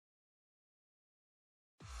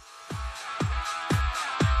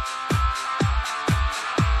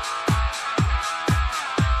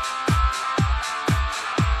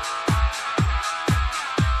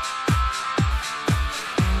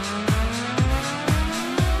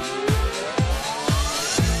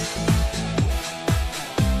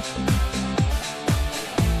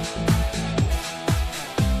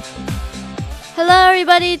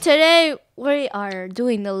everybody! Today we are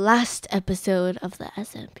doing the last episode of the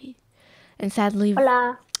SMP. And sadly,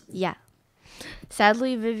 Hola.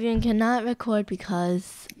 sadly Vivian cannot record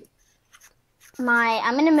because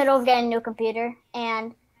I'm in the middle of getting a new computer,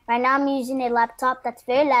 and right now I'm using a laptop that's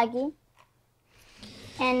very laggy.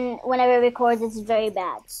 And whenever it records, it's very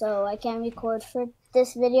bad. So I can't record for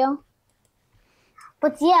this video.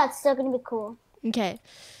 But yeah, it's still going to be cool. okay.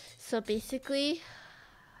 So basically,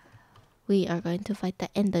 we are going to fight the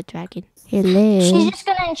Ender Dragon. Hello. She's just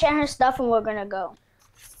going to enchant her stuff and we're going to go.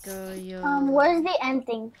 Go yo. Where's the end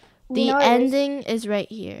thing? The ending is right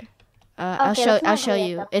here. I'll show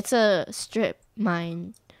you. It's a strip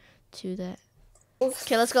mine to that.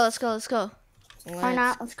 Okay, let's go. Let's go. Why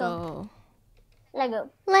not? Let's go. Let go.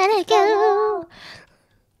 Let it go.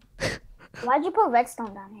 Why'd you put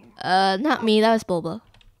redstone down here? Not me. That was Boba.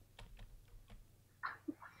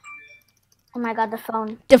 Oh my god, the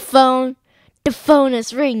phone. The phone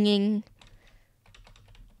is ringing.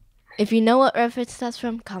 If you know what reference that's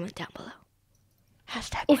from, comment down below.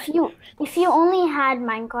 Hashtag. If you only had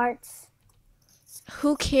minecarts.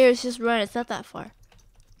 Who cares? Just run. It's not that far.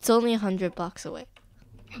 It's only 100 blocks away.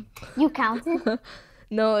 You counted?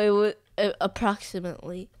 No, it would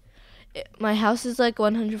approximately. My house is like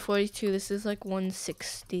 142. This is like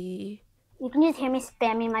 160. You can just hear me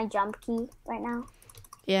spamming my jump key right now.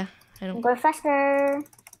 Yeah, I don't. Go faster.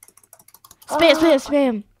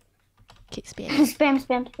 Spam. Okay,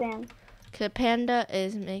 spam. spam. Okay, Panda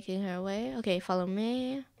is making her way. Okay, follow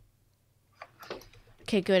me.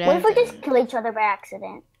 Okay, good. What if we just kill each other by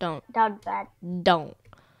accident? Don't. That would be bad.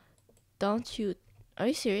 Don't you? Are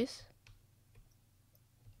you serious?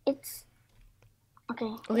 It's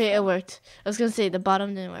okay. Okay, it worked. I was gonna say the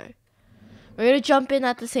bottom didn't work. We're gonna jump in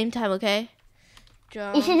at the same time, okay?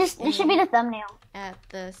 This should be the thumbnail. At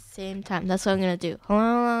the same time. That's what I'm gonna do. Hold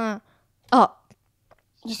on. Oh.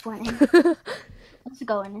 Just went in. Let's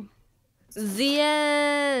go in. The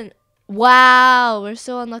end. Wow, we're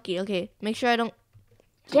so unlucky. Okay, make sure I don't.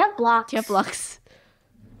 Do you have blocks? Do you have blocks?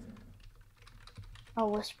 Oh,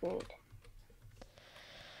 we're screwed.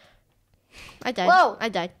 I died. Whoa. I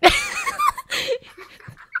died.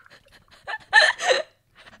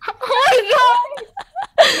 Oh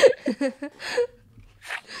my god!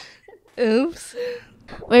 Oops.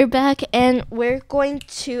 We're back and we're going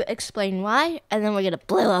to explain why, and then we're gonna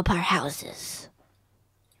blow up our houses.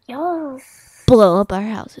 Yes. Blow up our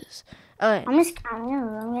houses. Okay. I'm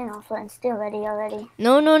getting off and still ready already.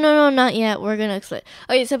 No, not yet. We're gonna explain.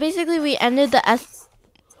 Okay, so basically we ended the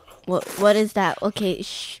What is that? Okay,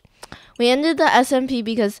 we ended the SMP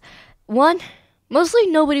because mostly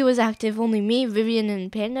nobody was active. Only me, Vivian,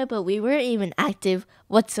 and Panda, but we weren't even active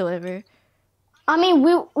whatsoever. I mean,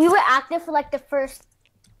 we were active for like the first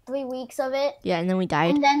 3 weeks of it. Yeah, and then we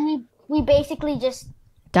died. And then we basically just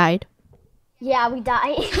died. Yeah, we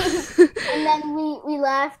died. And then we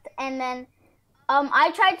left, and then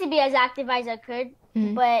I tried to be as active as I could,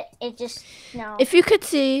 but it just no. If you could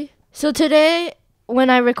see, so today when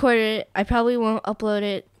I recorded it, I probably won't upload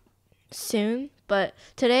it soon, but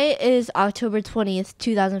today is October 20th,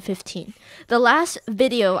 2015. The last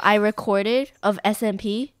video I recorded of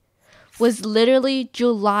SMP was literally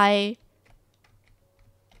July.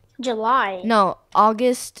 No,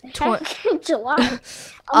 August. July.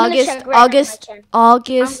 August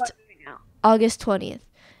 20th.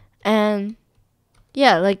 And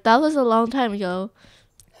yeah, like that was a long time ago.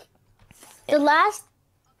 The last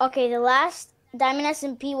Diamond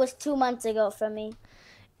SMP was 2 months ago for me.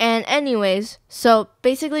 And anyways, so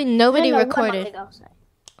basically nobody recorded. 1 month ago, sorry.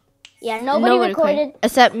 Yeah, nobody recorded.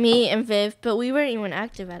 Except me and Viv, but we weren't even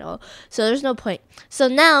active at all. So there's no point. So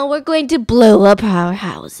now we're going to blow up our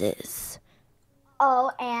houses. Oh,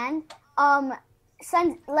 and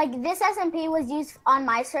since like this SMP was used on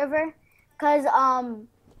my server, cause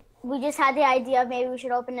we just had the idea of maybe we should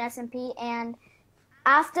open an SMP, and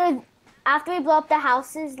after we blow up the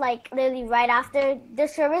houses, like literally right after, the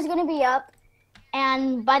server is gonna be up,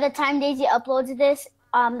 and by the time Daisy uploads this,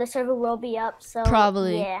 the server will be up. So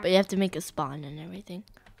probably, yeah. But you have to make a spawn and everything.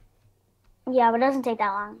 Yeah, but it doesn't take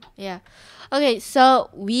that long. Yeah. Okay, so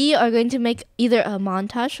we are going to make either a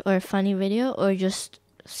montage or a funny video or just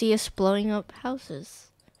see us blowing up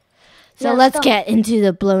houses. So Yeah, let's get into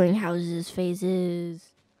the blowing houses phases.